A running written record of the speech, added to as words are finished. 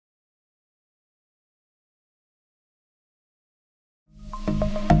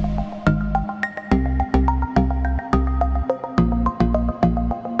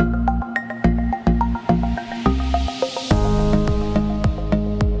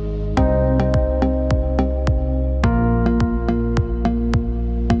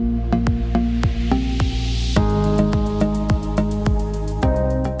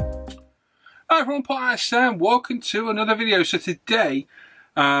Hi Sam, welcome to another video. So today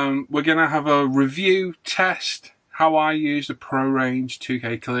we're going to have a review test how I use the Prorange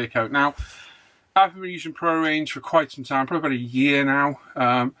 2K Clearcoat. Now I've been using Prorange for quite some time, probably about a year now.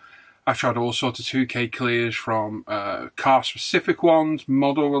 I've tried all sorts of 2K clears from car specific ones,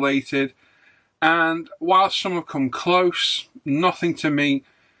 model related, and while some have come close, nothing to me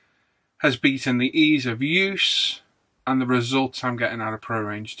has beaten the ease of use and the results I'm getting out of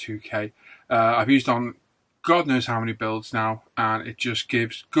Prorange 2K. I've used on God knows how many builds now, and it just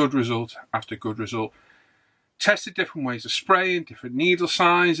gives good result after good result. Tested different ways of spraying, different needle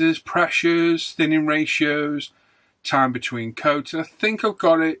sizes, pressures, thinning ratios, time between coats, and I think I've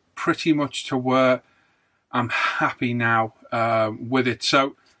got it pretty much to where I'm happy now with it.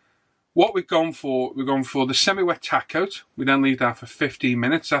 So what we've gone for the semi-wet tack coat. We then leave that for 15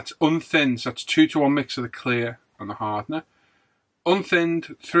 minutes. That's unthinned, so that's 2-to-1 mix of the clear and the hardener.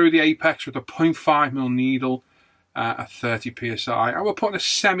 Unthinned through the apex with a 0.5mm needle at 30 psi, and we're putting a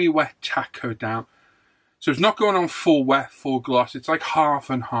semi-wet tack coat down. So it's not going on full wet, full gloss, it's like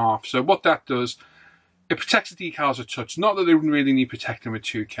half and half. So what that does, it protects the decals a touch. Not that they really need protecting with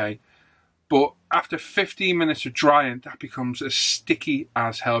 2K, but after 15 minutes of drying, that becomes as sticky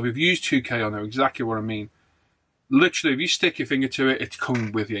as hell. If you've used 2K, you'll know exactly what I mean. Literally, if you stick your finger to it, it's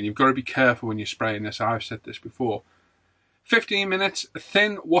coming with you, and you've got to be careful when you're spraying this. I've said this before. 15 minutes,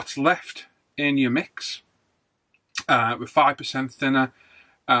 thin what's left in your mix with 5% thinner.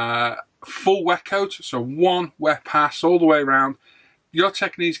 Full wet coat, so one wet pass all the way around. Your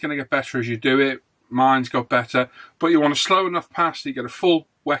technique's going to get better as you do it. Mine's got better, but you want a slow enough pass that you get a full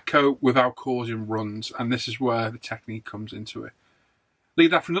wet coat without causing runs, and this is where the technique comes into it. Leave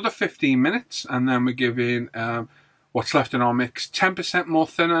that for another 15 minutes, and then we give in what's left in our mix, 10% more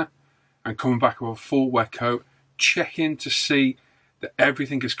thinner, and coming back with a full wet coat. Check in to see that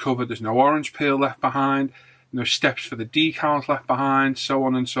everything is covered. There's no orange peel left behind, no steps for the decals left behind, so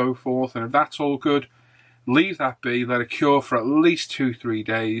on and so forth. And if that's all good, leave that be, let it cure for at least 2-3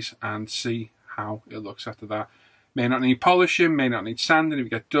 days, and see how it looks after that. May not need polishing, may not need sanding. If you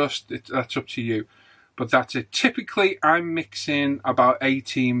get dust, that's up to you. But that's it. Typically, I'm mixing about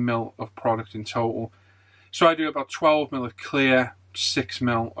 18mm of product in total. So I do about 12mm of clear,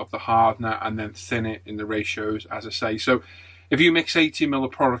 6mm of the hardener, and then thin it in the ratios, as I say. So if you mix 18mm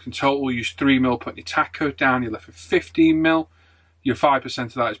of product in total, use 3mm putting your tack coat down, you're left with 15mm. Your 5%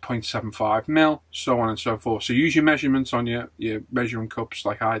 of that is 0.75mm, so on and so forth. So use your measurements on your measuring cups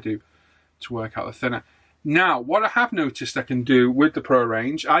like I do to work out the thinner. Now, what I have noticed I can do with the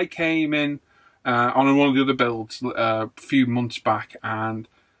Prorange, I came in on one of the other builds a few months back, and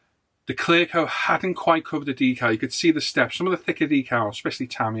the Clearcoat hadn't quite covered the decal. You could see the steps. Some of the thicker decals, especially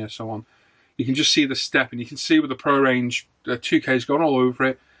Tamiya and so on, you can just see the step, and you can see with the Prorange 2K's gone all over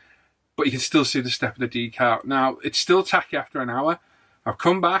it, but you can still see the step of the decal. Now, it's still tacky after an hour. I've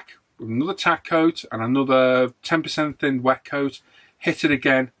come back with another tack coat and another 10% thin wet coat, hit it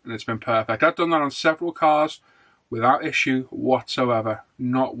again, and it's been perfect. I've done that on several cars without issue whatsoever,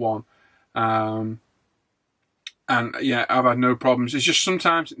 not one. And yeah, I've had no problems. It's just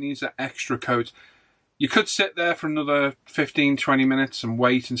sometimes it needs that extra coat. You could sit there for another 15-20 minutes and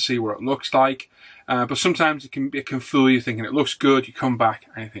wait and see what it looks like. But sometimes it can fool you thinking it looks good. You come back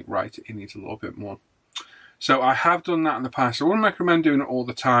and you think, right, it needs a little bit more. So I have done that in the past. I wouldn't recommend doing it all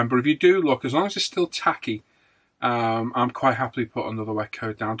the time, but if you do look, as long as it's still tacky, I'm quite happily put another wet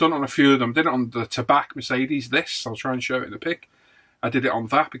coat down. I've done it on a few of them. Did it on the Tabac Mercedes, this. I'll try and show it in the pic. I did it on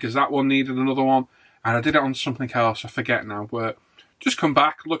that because that one needed another one. And I did it on something else, I forget now, but just come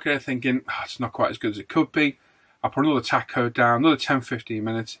back, look at it thinking, oh, it's not quite as good as it could be. I put another tack coat down, another 10-15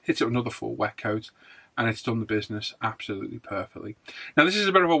 minutes, hit it with another full wet coat, and it's done the business absolutely perfectly. Now this is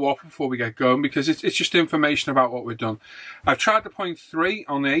a bit of a waffle before we get going, because it's just information about what we've done. I've tried the 0.3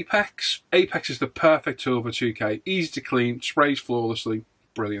 on the Apex. Apex is the perfect tool for 2K. Easy to clean, sprays flawlessly,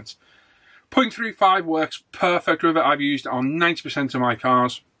 brilliant. 0.35 works perfect with it. I've used it on 90% of my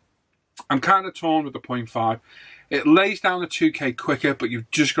cars. I'm kind of torn with the 0.5. It lays down the 2K quicker, but you've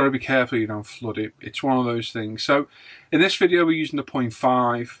just got to be careful you don't flood it. It's one of those things. So in this video, we're using the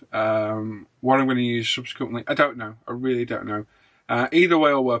 0.5. What I'm going to use subsequently, I don't know. I really don't know. Either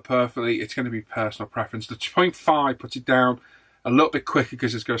way will work perfectly. It's going to be personal preference. The 0.5 puts it down a little bit quicker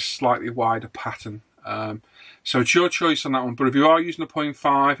because it's got a slightly wider pattern. So it's your choice on that one. But if you are using the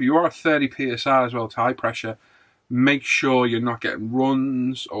 0.5, you are at 30 psi as well, to high pressure, make sure you're not getting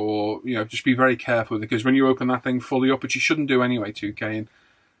runs, or just be very careful, because when you open that thing fully up, which you shouldn't do anyway, 2K, and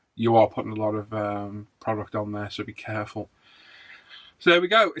you are putting a lot of product on there, so be careful. So there we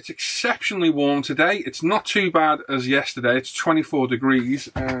go. It's exceptionally warm today. It's not too bad as yesterday. It's 24 degrees,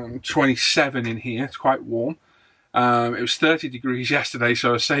 27 in here. It's quite warm. It was 30 degrees yesterday,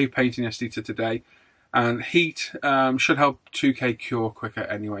 so I saved painting yesterday to today. And heat should help 2K cure quicker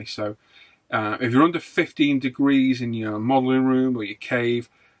anyway. So if you're under 15 degrees in your modelling room or your cave,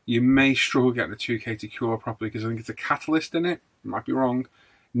 you may struggle getting the 2K to cure properly because I think it's a catalyst in it. I might be wrong. It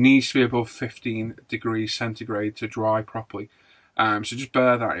needs to be above 15 degrees centigrade to dry properly. So just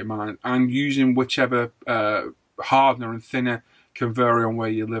bear that in mind. And using whichever hardener and thinner can vary on where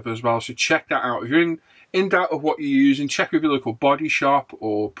you live as well. So check that out. If you're in doubt of what you're using, check with your local body shop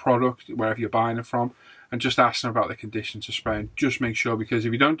or product, wherever you're buying it from, and just ask them about the conditions to spray. And just make sure, because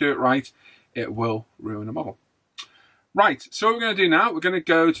if you don't do it right, it will ruin the model. Right, so what we're going to do now, we're going to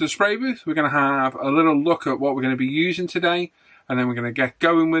go to the spray booth. We're going to have a little look at what we're going to be using today. And then we're going to get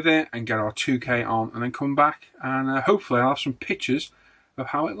going with it and get our 2K on and then come back and hopefully I'll have some pictures of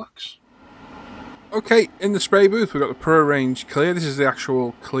how it looks. Okay, in the spray booth we've got the Prorange Clear. This is the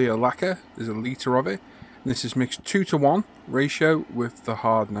actual clear lacquer. There's a litre of it. And this is mixed 2:1 ratio with the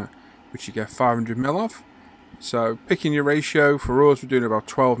hardener, which you get 500ml of. So picking your ratio, for us we're doing about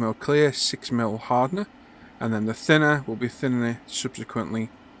 12ml clear, 6ml hardener. And then the thinner will be thinning it subsequently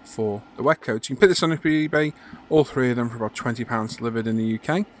for the wet coats. You can pick this on eBay, all three of them for about £20 delivered in the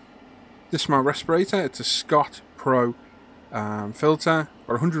UK. This is my respirator. It's a Scott Pro filter,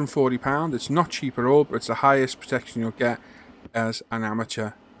 about £140. It's not cheap at all, but it's the highest protection you'll get as an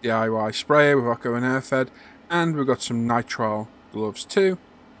amateur DIY sprayer without going air fed. And we've got some nitrile gloves too,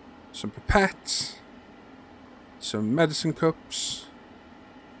 some pipettes, some medicine cups,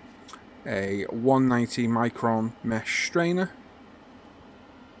 a 190 micron mesh strainer,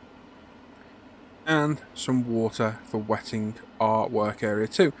 and some water for wetting our work area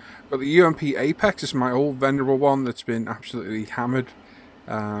too. Got the UMP Apex. This is my old venerable one that's been absolutely hammered.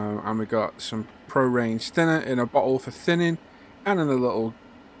 And we got some Prorange thinner in a bottle for thinning, and in a little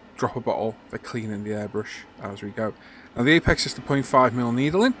dropper bottle for cleaning the airbrush as we go. Now the Apex is the 0.5mm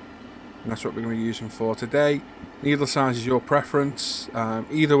needle in, and that's what we're going to be using for today. Needle size is your preference.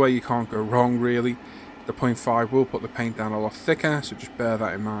 Either way you can't go wrong really. The 0.5 will put the paint down a lot thicker, so just bear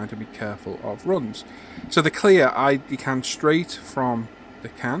that in mind and be careful of runs. So the clear I decant straight from the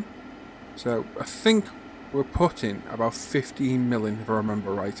can. So I think we're putting about 15mm in, if I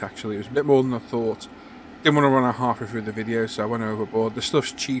remember right actually. It was a bit more than I thought. Didn't want to run out halfway through the video, so I went overboard. The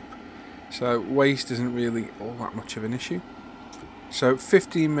stuff's cheap, so waste isn't really all that much of an issue. So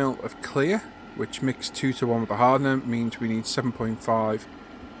 15mm of clear, which mixed 2:1 with the hardener, means we need 7.5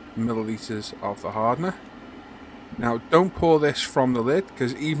 milliliters of the hardener. Now don't pour this from the lid,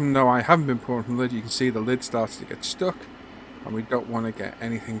 because even though I haven't been pouring from the lid, you can see the lid starts to get stuck, and we don't want to get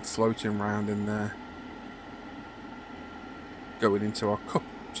anything floating around in there going into our cup.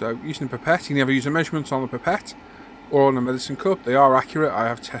 So using a pipette, you can either use a measurement on the pipette or on a medicine cup. They are accurate, I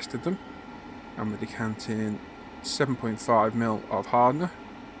have tested them. And we're decanting 7.5mm of hardener,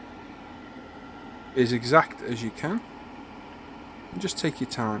 as exact as you can. And just take your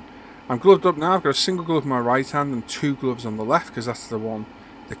time. I'm gloved up now. I've got a single glove in my right hand and two gloves on the left, because that's the one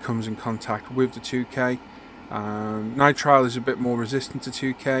that comes in contact with the 2K. Nitrile is a bit more resistant to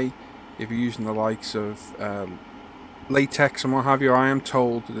 2K if you're using the likes of latex and what have you. I am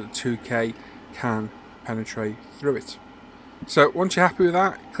told that the 2K can penetrate through it. So once you're happy with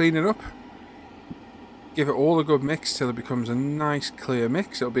that, clean it up. Give it all a good mix till it becomes a nice clear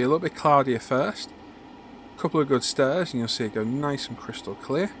mix. It'll be a little bit cloudier first. Couple of good stirs and you'll see it go nice and crystal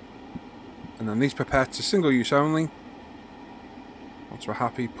clear. And then these pipettes are single use only. Once we're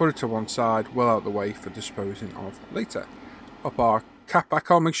happy, put it to one side, well out of the way for disposing of later. Pop our cap back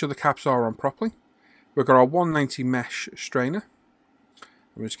on, make sure the caps are on properly. We've got our 190 mesh strainer.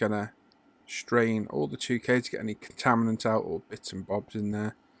 I'm just going to strain all the 2K to get any contaminant out or bits and bobs in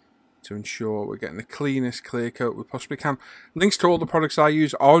there, to ensure we're getting the cleanest clear coat we possibly can. Links to all the products I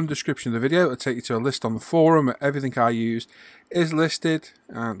use are in the description of the video. It'll take you to a list on the forum. Everything I use is listed,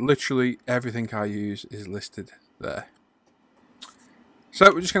 and literally everything I use is listed there.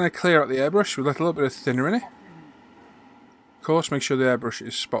 So we're just going to clear out the airbrush with a little bit of thinner in it. Of course, make sure the airbrush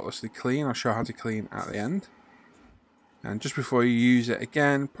is spotlessly clean. I'll show how to clean at the end. And just before you use it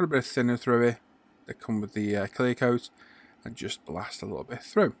again, put a bit of thinner through it that come with the clear coat, and just blast a little bit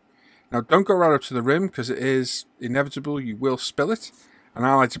through. Now don't go right up to the rim, because it is inevitable you will spill it, and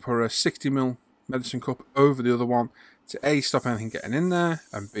I like to put a 60mm medicine cup over the other one to A, stop anything getting in there,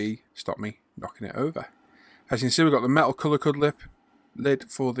 and B, stop me knocking it over. As you can see, we've got the metal colour cut lid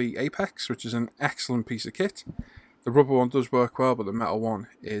for the Apex, which is an excellent piece of kit. The rubber one does work well, but the metal one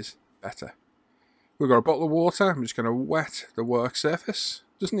is better. We've got a bottle of water. I'm just going to wet the work surface.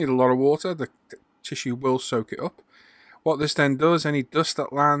 Doesn't need a lot of water. The tissue will soak it up. What this then does, any dust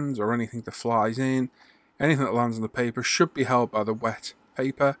that lands or anything that flies in, anything that lands on the paper should be held by the wet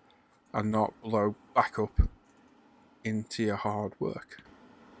paper and not blow back up into your hard work.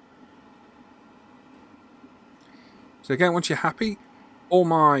 So again, once you're happy, all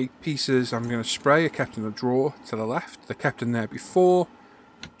my pieces I'm going to spray are kept in the drawer to the left. They're kept in there before,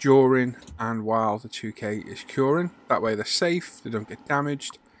 during and while the 2K is curing. That way they're safe, they don't get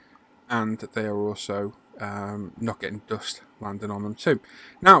damaged, and they are also not getting dust landing on them too.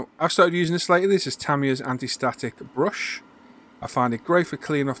 Now, I've started using this lately. This is Tamiya's anti-static brush. I find it great for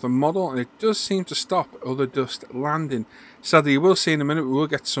cleaning off the model, and it does seem to stop other dust landing. Sadly, you will see in a minute, we will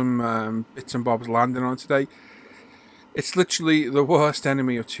get some bits and bobs landing on today. It's literally the worst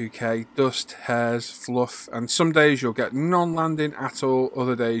enemy of 2K. Dust, hairs, fluff, and some days you'll get none landing at all,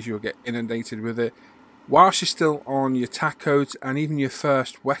 other days you'll get inundated with it. Whilst you're still on your tack coat and even your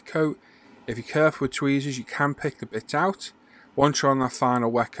first wet coat, if you're careful with tweezers, you can pick the bits out. Once you're on that final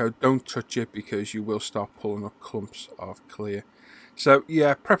wet coat, don't touch it because you will start pulling up clumps of clear. So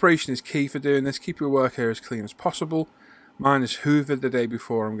yeah, preparation is key for doing this. Keep your work area as clean as possible. Mine is hoovered the day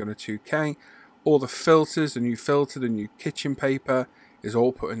before I'm going to 2K. All the filters, the new filter, the new kitchen paper is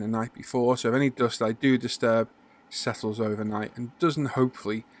all put in the night before. So if any dust I do disturb settles overnight and doesn't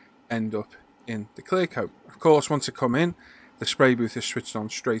hopefully end up in the clear coat. Of course, once I come in, the spray booth is switched on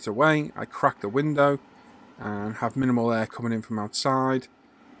straight away. I crack the window and have minimal air coming in from outside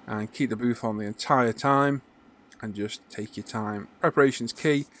and keep the booth on the entire time and just take your time. Preparation's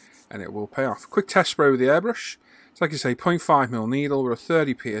key and it will pay off. Quick test spray with the airbrush. It's like I say, 0.5mm needle with a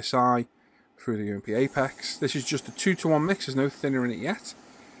 30 psi through the UMP apex. This is just a 2-to-1 mix, there's no thinner in it yet.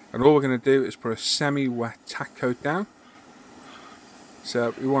 And all we're going to do is put a semi-wet tack coat down.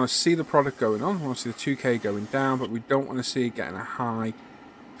 So we want to see the product going on, we want to see the 2K going down, but we don't want to see it getting a high,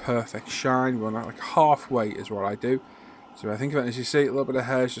 perfect shine. We want that like halfway is what I do. So I think of it as you see, a little bit of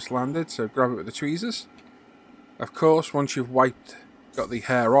hair's just landed, so grab it with the tweezers. Of course, once you've got the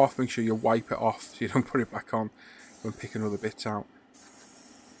hair off, make sure you wipe it off so you don't put it back on when picking other bits out.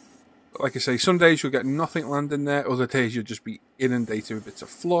 But like I say, some days you'll get nothing landing there, other days you'll just be inundated with bits of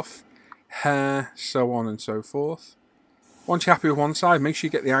fluff, hair, so on and so forth. Once you're happy with one side, make sure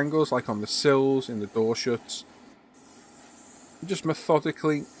you get the angles, like on the sills, in the door shuts. Just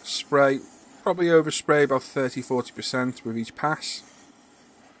methodically spray, probably overspray about 30-40% with each pass,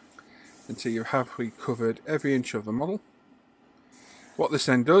 until you've halfway covered every inch of the model. What this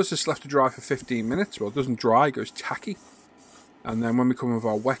then does is left to dry for 15 minutes. Well, it doesn't dry, it goes tacky. And then when we come with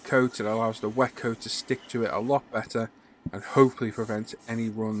our wet coat, it allows the wet coat to stick to it a lot better and hopefully prevent any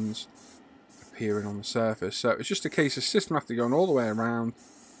runs appearing on the surface. So it's just a case of systematically going all the way around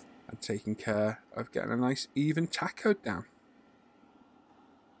and taking care of getting a nice even tack coat down.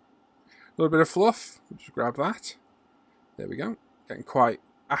 A little bit of fluff, we'll just grab that. There we go. Getting quite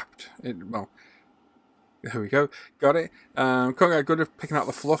apt. Well, there we go. Got it. Can't get good at picking out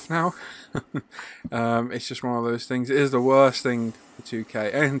the fluff now. It's just one of those things. It is the worst thing for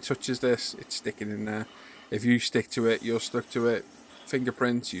 2K. Anything touches this, it's sticking in there. If you stick to it, you're stuck to it.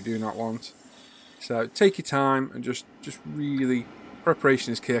 Fingerprints you do not want. So take your time and just really,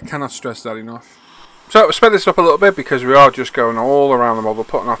 preparation is key. I cannot stress that enough. So I'll sped this up a little bit because we are just going all around the model,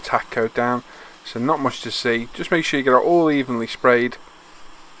 putting our tack coat down. So not much to see. Just make sure you get it all evenly sprayed.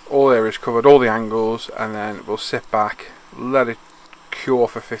 All areas covered, all the angles, and then we'll sit back, let it cure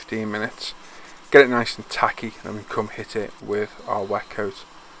for 15 minutes, get it nice and tacky, and then we come hit it with our wet coat.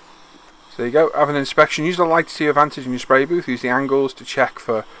 So there you go, have an inspection. Use the light to your advantage in your spray booth. Use the angles to check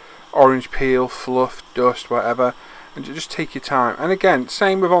for orange peel, fluff, dust, whatever, and just take your time. And again,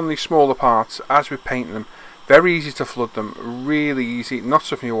 same with on these smaller parts, as with painting them, very easy to flood them, really easy, not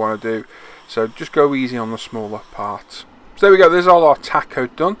something you want to do, so just go easy on the smaller parts. So there we go, there's all our tack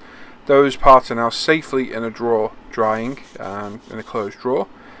coat done. Those parts are now safely in a drawer drying, in a closed drawer.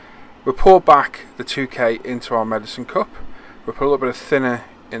 We'll pour back the 2K into our medicine cup. We'll put a little bit of thinner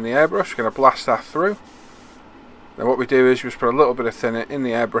in the airbrush, we're going to blast that through. Then what we do is we just put a little bit of thinner in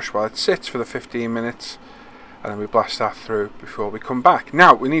the airbrush while it sits for the 15 minutes, and then we blast that through before we come back.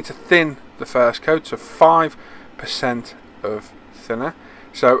 Now we need to thin the first coat, so 5% of thinner.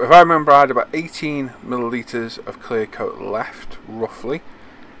 So if I remember, I had about 18 millilitres of Clearcoat left, roughly.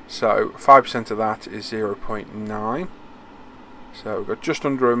 So 5% of that is 0.9. So we've got just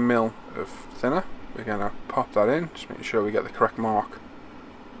under a mil of thinner. We're going to pop that in, just making sure we get the correct mark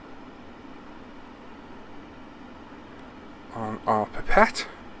on our pipette.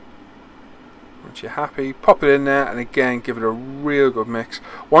 Once you're happy, pop it in there, and again give it a real good mix.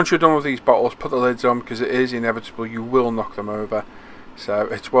 Once you're done with these bottles, put the lids on, because it is inevitable you will knock them over. So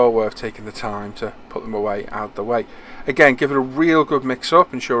it's well worth taking the time to put them away out of the way. Again, give it a real good mix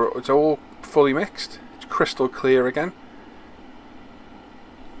up, ensure it's all fully mixed. It's crystal clear again.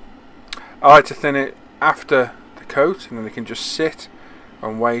 I like to thin it after the coat, and then it can just sit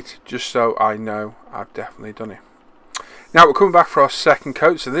and wait, just so I know I've definitely done it. Now we're coming back for our second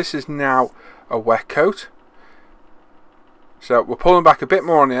coat, so this is now a wet coat. So we're pulling back a bit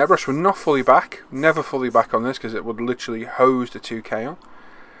more on the airbrush. We're not fully back, never fully back on this, because it would literally hose the 2K on.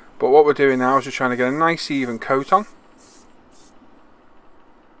 But what we're doing now is we're trying to get a nice even coat on.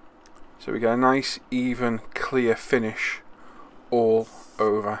 So we get a nice even clear finish all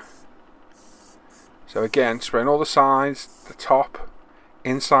over. So again, spraying all the sides, the top,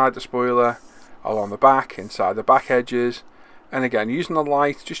 inside the spoiler, along the back, inside the back edges. And again, using the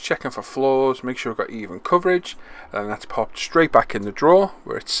light, just checking for flaws, make sure we've got even coverage. And then that's popped straight back in the drawer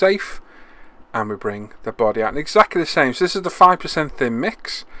where it's safe. And we bring the body out. And exactly the same. So this is the 5% thin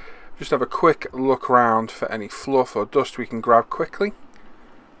mix. Just have a quick look around for any fluff or dust we can grab quickly.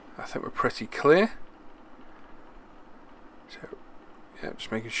 I think we're pretty clear. So yeah,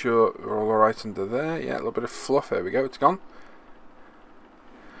 just making sure we're all alright under there. Yeah, a little bit of fluff. There we go, it's gone.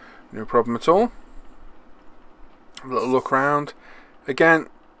 No problem at all. A little look around. Again,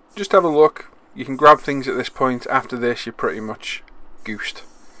 just have a look. You can grab things at this point. After this, you're pretty much goosed.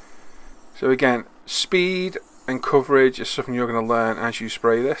 So again, speed and coverage is something you're going to learn as you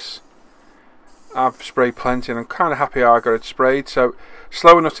spray this. I've sprayed plenty and I'm kind of happy how I got it sprayed. So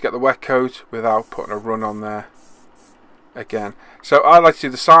slow enough to get the wet coat without putting a run on there again. So I like to do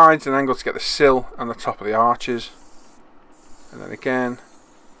the sides and angle to get the sill and the top of the arches. And then again,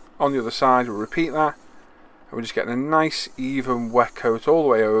 on the other side, we'll repeat that. And we're just getting a nice even wet coat all the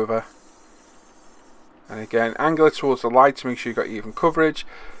way over. And again, angle it towards the light to make sure you've got even coverage.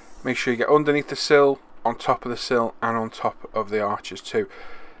 Make sure you get underneath the sill, on top of the sill, and on top of the arches too.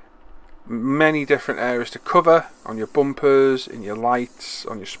 Many different areas to cover on your bumpers, in your lights,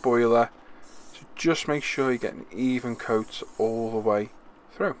 on your spoiler. So just make sure you're getting even coats all the way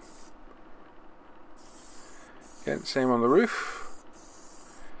through. Again, same on the roof.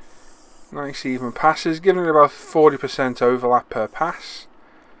 Nice even passes, giving it about 40% overlap per pass.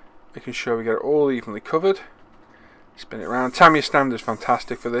 Making sure we get it all evenly covered. Spin it around. Tamiya stand is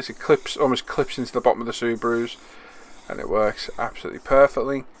fantastic for this. It almost clips into the bottom of the Subarus, and it works absolutely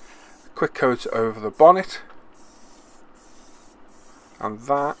perfectly. A quick coat over the bonnet, and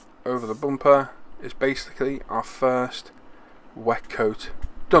that over the bumper is basically our first wet coat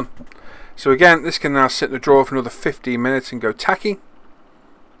done. So again, this can now sit in the drawer for another 15 minutes and go tacky.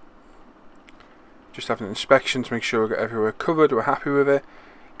 Just having an inspection to make sure we've got everywhere covered, we're happy with it.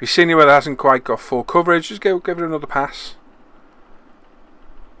 If you see anywhere that hasn't quite got full coverage, just give it another pass.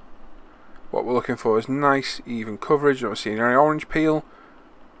 What we're looking for is nice even coverage. You don't see any orange peel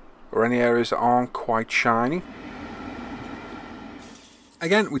or any areas that aren't quite shiny.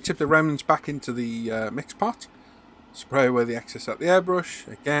 Again, we tip the remnants back into the mix pot. Spray away the excess at the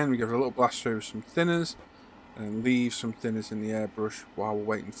airbrush. Again, we give it a little blast through with some thinners and leave some thinners in the airbrush while we're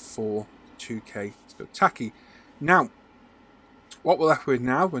waiting for 2K to go tacky. Now, what we're left with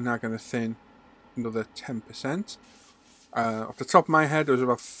now, we're now going to thin another 10%. Off the top of my head, there's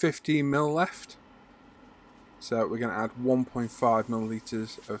about 15 ml left. So we're going to add 1.5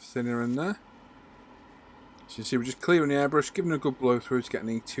 milliliters of thinner in there. So you see, we're just clearing the airbrush, giving it a good blow through to get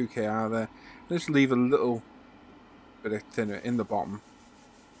any 2K out of there. And just leave a little bit of thinner in the bottom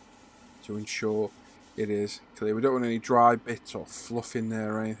to ensure it is clear. We don't want any dry bits or fluff in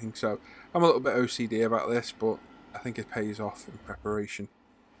there or anything, so I'm a little bit OCD about this, but I think it pays off in preparation.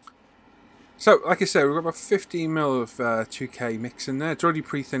 So, like I said, we've got about 15 ml of 2K mix in there. It's already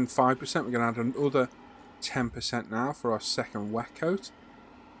pre-thinned 5%. We're going to add another 10% now for our second wet coat.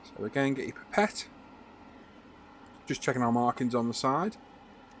 So again, get your pipette. Just checking our markings on the side.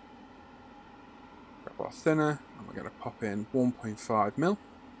 Grab our thinner, and we're going to pop in 1.5 ml.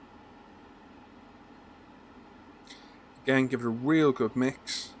 Again, give it a real good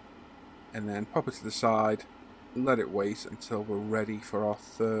mix, and then pop it to the side, let it wait until we're ready for our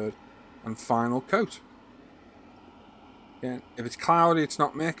third and final coat. Again, if it's cloudy, it's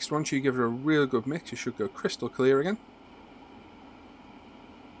not mixed. Once you give it a real good mix, it should go crystal clear again.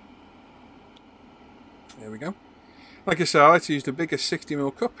 There we go. Like I said, I like to use the biggest 60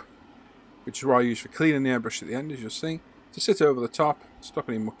 ml cup, which is what I use for cleaning the airbrush at the end, as you'll see, to sit over the top, stop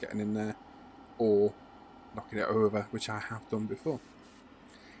any muck getting in there, or knocking it over, which I have done before.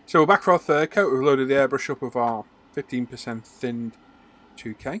 So we're back for our third coat. We've loaded the airbrush up with our 15% thinned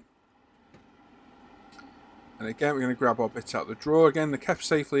 2K. And again, we're going to grab our bits out of the drawer. Again, they're kept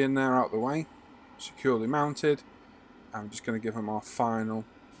safely in there, out of the way, securely mounted. I'm just going to give them our final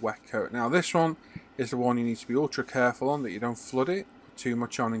wet coat. Now this one is the one you need to be ultra careful on, that you don't flood it, put too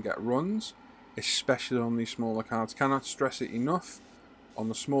much on and get runs, especially on these smaller cards. Cannot stress it enough. On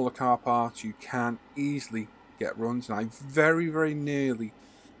the smaller car parts, you can easily get runs, and I very, very nearly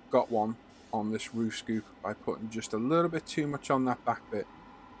got one on this roof scoop by putting just a little bit too much on that back bit.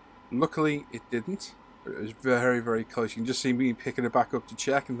 Luckily, it didn't, but it was very, very close. You can just see me picking it back up to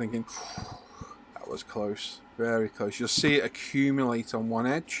check and thinking, that was close, very close. You'll see it accumulate on one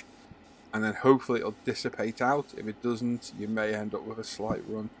edge, and then hopefully it'll dissipate out. If it doesn't, you may end up with a slight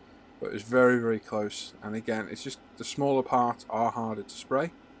run. But it was very, very close. And again, it's just the smaller parts are harder to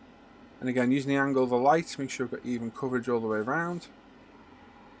spray. And again, using the angle of the light, make sure you've got even coverage all the way around.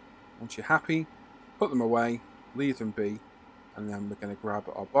 Once you're happy, put them away, leave them be, and then we're going to grab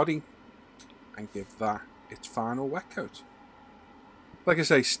our body and give that its final wet coat. Like I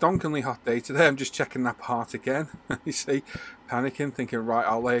say, stonkingly hot day today. I'm just checking that part again. You see, panicking, thinking, right,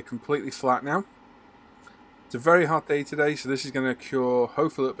 I'll lay it completely flat now. It's a very hot day today, so this is going to cure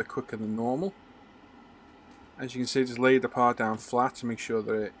hopefully a little bit quicker than normal. As you can see, just laid the part down flat to make sure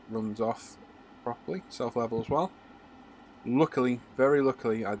that it runs off properly, self-level as well. Luckily, very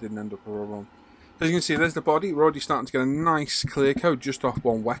luckily, I didn't end up with a run. As you can see, there's the body. We're already starting to get a nice clear coat just off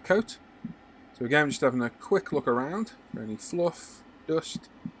one wet coat. So again, just having a quick look around for any fluff, dust,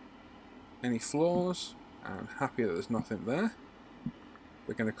 any flaws, and happy that there's nothing there.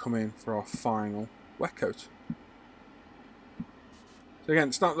 We're going to come in for our final wet coat. So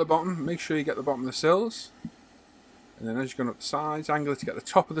again, start at the bottom, make sure you get the bottom of the sills, and then as you're going up the sides, angle it to get the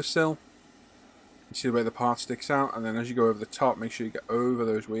top of the sill. You see the way the part sticks out, and then as you go over the top, make sure you get over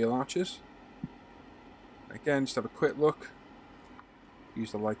those wheel arches. Again, just have a quick look,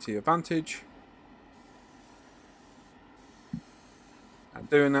 use the light to your advantage, and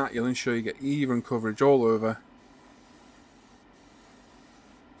doing that, you'll ensure you get even coverage all over,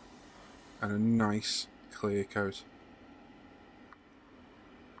 and a nice clear coat.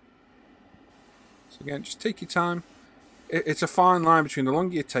 So again, just take your time. It's a fine line between the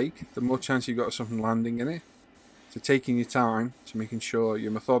longer you take, the more chance you've got of something landing in it. So taking your time to making sure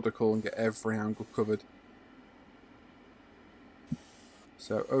you're methodical and get every angle covered.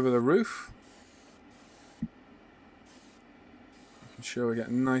 So over the roof, making sure we're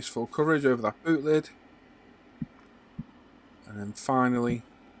getting nice full coverage over that boot lid, and then finally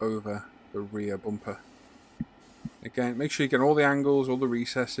over the rear bumper. Again, make sure you get all the angles, all the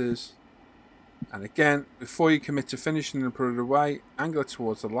recesses, and again, before you commit to finishing and put it away, angle it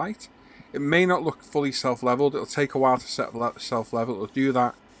towards the light. It may not look fully self-leveled, it'll take a while to set self-level, it'll do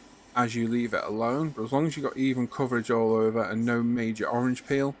that as you leave it alone, but as long as you've got even coverage all over and no major orange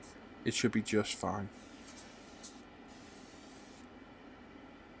peel, it should be just fine.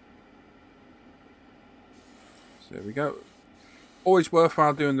 So there we go. Always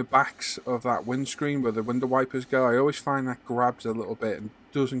worthwhile doing the backs of that windscreen where the window wipers go. I always find that grabs a little bit and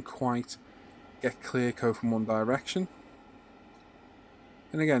doesn't quite get clear coat from one direction.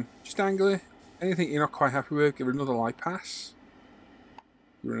 And again, just angle it. Anything you're not quite happy with, give it another light pass.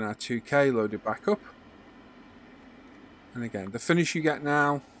 You're in our 2K, load it back up. And again, the finish you get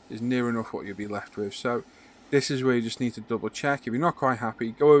now is near enough what you'll be left with. So this is where you just need to double check. If you're not quite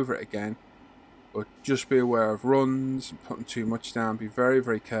happy, go over it again. But just be aware of runs, putting too much down, be very,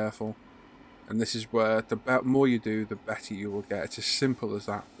 very careful. And this is where the more you do, the better you will get. It's as simple as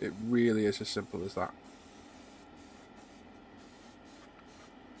that. It really is as simple as that.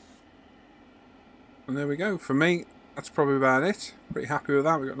 And there we go. For me, that's probably about it. Pretty happy with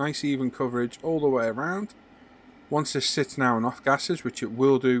that. We've got nice even coverage all the way around. Once this sits now on off gases, which it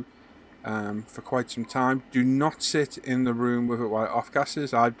will do for quite some time, do not sit in the room with it while off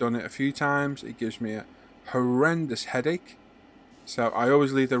gases. I've done it a few times. It gives me a horrendous headache. So I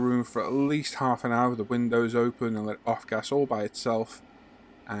always leave the room for at least half an hour with the windows open and let it off gas all by itself.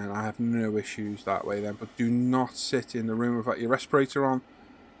 And I have no issues that way then. But do not sit in the room without your respirator on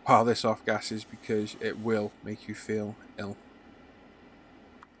while this off gases, because it will make you feel ill.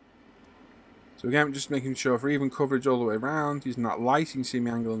 So again, just making sure for even coverage all the way around, using that light. You can see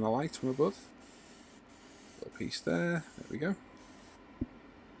me angling the light from above. Little piece there. There we go.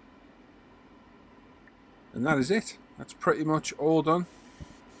 And that is it. That's pretty much all done.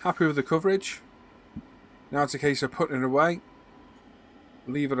 Happy with the coverage. Now it's a case of putting it away.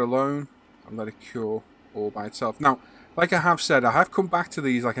 Leave it alone and let it cure all by itself. Now, like I have said, I have come back to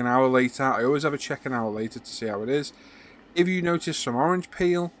these like an hour later. I always have a check an hour later to see how it is. If you notice some orange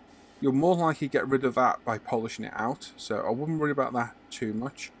peel, you'll more likely get rid of that by polishing it out. So I wouldn't worry about that too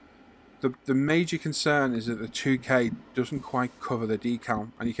much. the major concern is that the 2K doesn't quite cover the decal,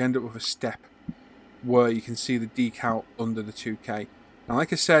 and you can end up with a step where you can see the decal under the 2K. Now,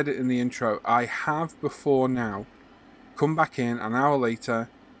 like I said in the intro, I have before now come back in an hour later,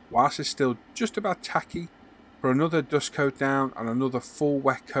 whilst it's still just about tacky, put another dust coat down and another full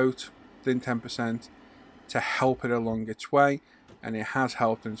wet coat, thin 10%, to help it along its way, and it has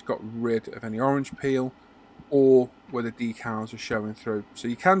helped, and it's got rid of any orange peel or where the decals are showing through. So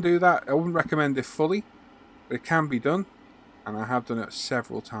you can do that. I wouldn't recommend it fully, but it can be done, and I have done it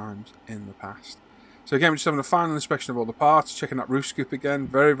several times in the past. So again, we're just having a final inspection of all the parts, checking that roof scoop again.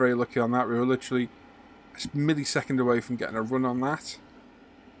 Very, very lucky on that. We were literally a millisecond away from getting a run on that.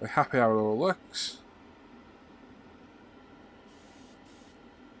 We're happy how it all looks.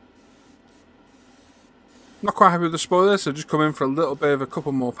 Not quite happy with the spoiler, so just come in for a little bit of a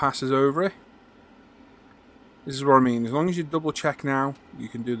couple more passes over it. This is what I mean. As long as you double check now, you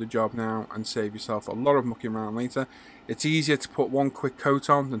can do the job now and save yourself a lot of mucking around later. It's easier to put one quick coat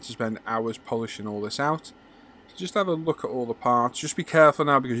on than to spend hours polishing all this out. So just have a look at all the parts. Just be careful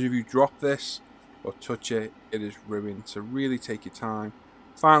now, because if you drop this or touch it, it is ruined. So really take your time.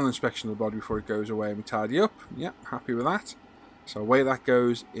 Final inspection of the body before it goes away and we tidy up. Yep, happy with that. So away that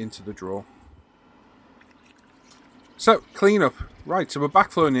goes into the drawer. So, clean up. Right, so we're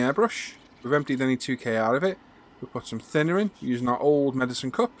backflowing the airbrush. We've emptied any 2K out of it. We put some thinner in, using our old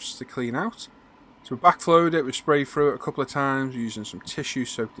medicine cups to clean out. So we backflowed it, we sprayed through it a couple of times, using some tissue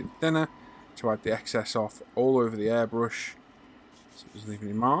soaked in thinner to wipe the excess off all over the airbrush, so it doesn't leave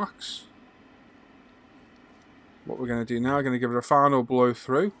any marks. What we're going to do now, we're going to give it a final blow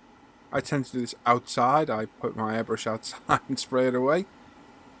through. I tend to do this outside. I put my airbrush outside and spray it away.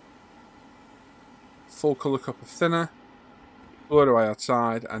 Full colour cup of thinner, blow it away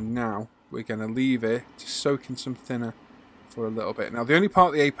outside, and now we're going to leave it to soak in some thinner for a little bit. Now, the only part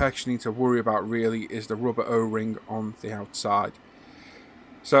of the apex you need to worry about really is the rubber O-ring on the outside.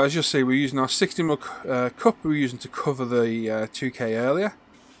 So as you'll see, we're using our 60ml cup we were using to cover the 2K earlier.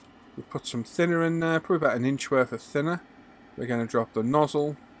 We put some thinner in there, probably about an inch worth of thinner. We're going to drop the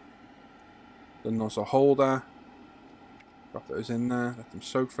nozzle holder, drop those in there, let them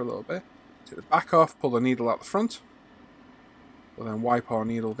soak for a little bit. Take the back off, pull the needle out the front. We'll then wipe our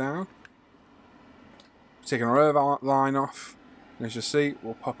needle down. Taking our O line off, and as you see,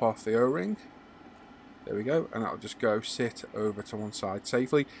 we'll pop off the O-ring. There we go, and that'll just go sit over to one side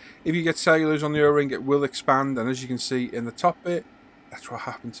safely. If you get cellulose on the O-ring, it will expand, and as you can see in the top bit, that's what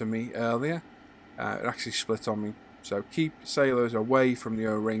happened to me earlier. It actually split on me. So keep cellulose away from the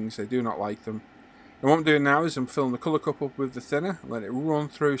O-rings, they do not like them. And what I'm doing now is I'm filling the colour cup up with the thinner, and let it run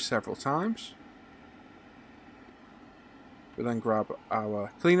through several times. We'll then grab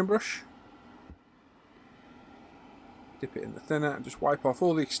our cleaner brush, dip it in the thinner, and just wipe off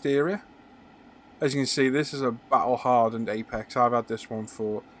all the exterior. As you can see, this is a battle hardened apex. I've had this one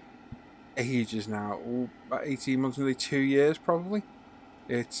for ages now, about 18 months, nearly 2 years probably.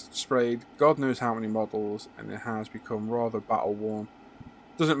 It's sprayed God knows how many models, and it has become rather battle worn.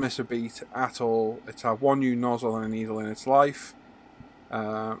 Doesn't miss a beat at all. It's had one new nozzle and a needle in its life,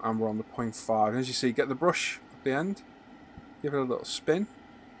 and we're on the 0.5. And as you see, get the brush at the end, give it a little spin.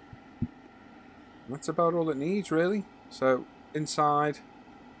 And that's about all it needs really. So inside,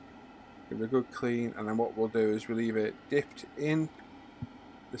 give it a good clean, and then what we'll do is we'll leave it dipped in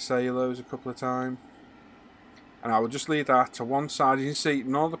the cellulose a couple of times, and I will just leave that to one side. You can see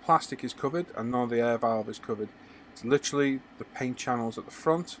none of the plastic is covered and none of the air valve is covered. It's literally the paint channels at the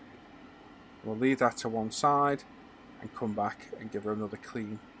front. We'll leave that to one side and come back and give it another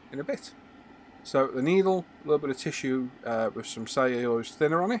clean in a bit. So the needle, a little bit of tissue with some cellulose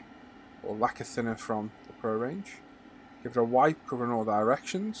thinner on it, or lacquer thinner from the Prorange. Give it a wipe covering all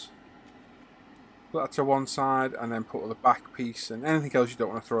directions. Put that to one side, and then put the back piece and anything else you don't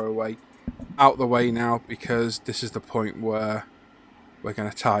want to throw away out the way now, because this is the point where we're going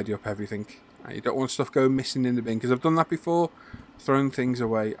to tidy up everything. You don't want stuff going missing in the bin, because I've done that before, thrown things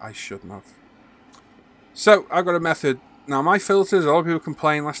away I shouldn't have. So I've got a method. Now my filters, a lot of people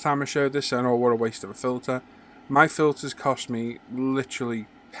complained last time I showed this, saying, oh, what a waste of a filter. My filters cost me literally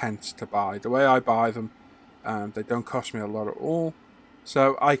pence to buy. The way I buy them, they don't cost me a lot at all,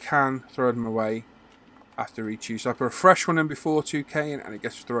 so I can throw them away after each use. I put a fresh one in before 2K and it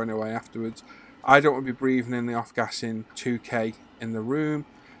gets thrown away afterwards. I don't want to be breathing in the off-gassing 2K in the room,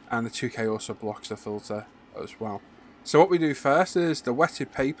 and the 2K also blocks the filter as well. So what we do first is the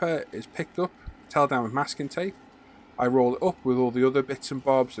wetted paper is picked up, held down with masking tape. I roll it up with all the other bits and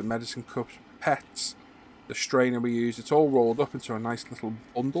bobs, the medicine cups, pets, the strainer we use. It's all rolled up into a nice little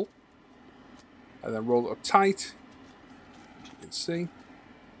bundle. And then roll it up tight, as you can see.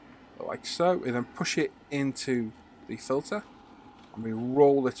 like so. We then push it into the filter and we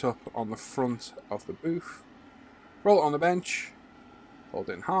roll it up on the front of the booth. Roll it on the bench, fold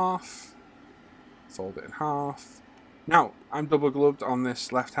it in half, fold it in half. Now, I'm double gloved on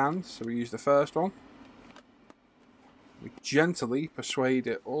this left hand, so we use the first one. We gently persuade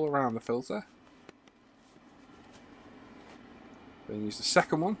it all around the filter. Then use the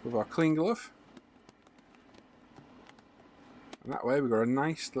second one with our clean glove. And that way we've got a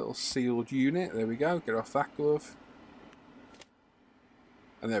nice little sealed unit. There we go, get off that glove.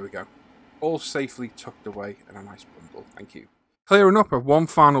 And there we go. All safely tucked away in a nice bundle. Thank you. Clearing up with one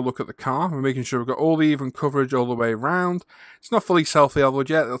final look at the car. We're making sure we've got all the even coverage all the way around. It's not fully self-leveled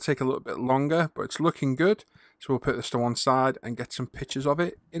yet. It'll take a little bit longer, but it's looking good. So we'll put this to one side and get some pictures of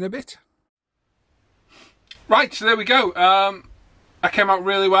it in a bit. Right, so there we go. That came out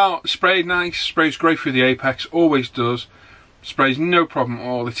really well. Sprayed nice. Sprays great through the apex. Always does. Sprays no problem at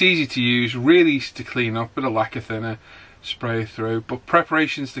all. It's easy to use. Really easy to clean up. Bit of lacquer thinner. Spray through. But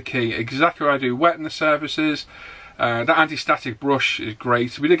preparation's the key. Exactly what I do. Wetting the surfaces. That anti-static brush is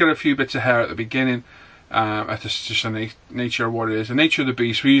great. We did get a few bits of hair at the beginning. That's just the nature of what it is. The nature of the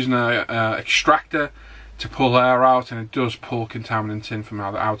beast. We're using an extractor to pull air out, and it does pull contaminants in from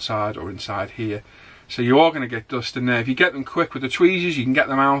either outside or inside here. So you are going to get dust in there. If you get them quick with the tweezers, you can get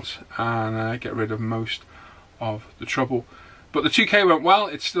them out and get rid of most of the trouble. But the 2K went well.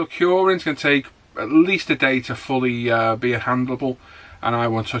 It's still curing. It's going to take at least a day to fully be handleable. And I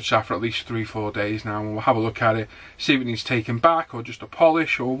won't touch that for at least 3-4 days now. And we'll have a look at it, see if it needs taken back or just a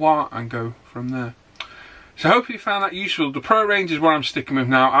polish or what, and go from there. So hopefully you found that useful. The Prorange is what I'm sticking with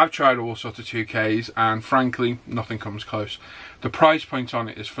now. I've tried all sorts of 2Ks and frankly nothing comes close. The price point on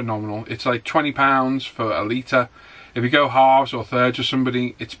it is phenomenal. It's like £20 for a litre. If you go halves or thirds with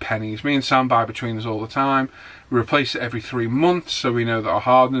somebody, it's pennies. Me and Sam buy between us all the time. We replace it every 3 months so we know that our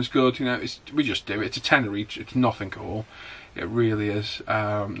hardener's good. You know, we just do it. It's a tenner each. It's nothing at all. It really is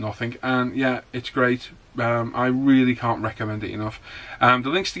nothing. And yeah, it's great. I really can't recommend it enough. The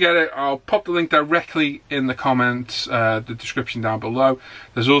links to get it, I'll pop the link directly in the comments, the description down below.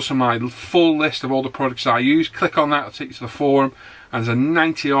 There's also my full list of all the products I use. Click on that, it'll take you to the forum. And there's a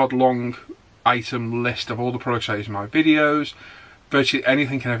 90-odd long item list of all the products I use in my videos. Virtually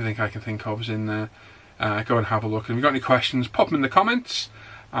anything and everything I can think of is in there. Go and have a look. And if you've got any questions, pop them in the comments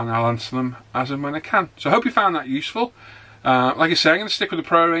and I'll answer them as and when I can. So I hope you found that useful. Like I say, I'm going to stick with the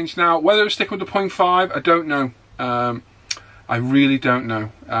Prorange now. Whether it's sticking with the 0.5, I don't know. I really don't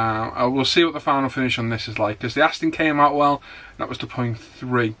know. I will see what the final finish on this is like, because the Aston came out well, that was the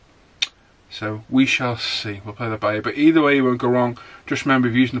 0.3. So we shall see. We'll play that by ear. But either way, you won't go wrong. Just remember,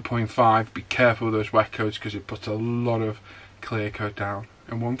 if you're using the 0.5, be careful with those wet coats, because it puts a lot of clear coat down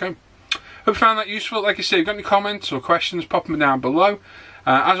in one go. Hope you found that useful. Like I say, if you've got any comments or questions, pop them down below.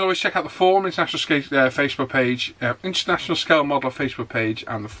 As always, check out the forum, International Scale Facebook page, International Scale Modeler Facebook page,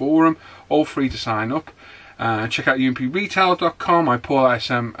 and the forum. All free to sign up. Check out umpretail.com, my Paul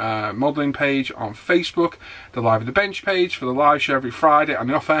ISM modelling page on Facebook, the Live at the Bench page for the live show every Friday, and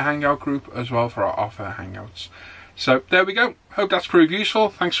the Off Air Hangout group as well for our Off Air Hangouts. So there we go. Hope that's proved useful.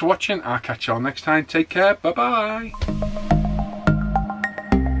 Thanks for watching. I'll catch you all next time. Take care. Bye bye.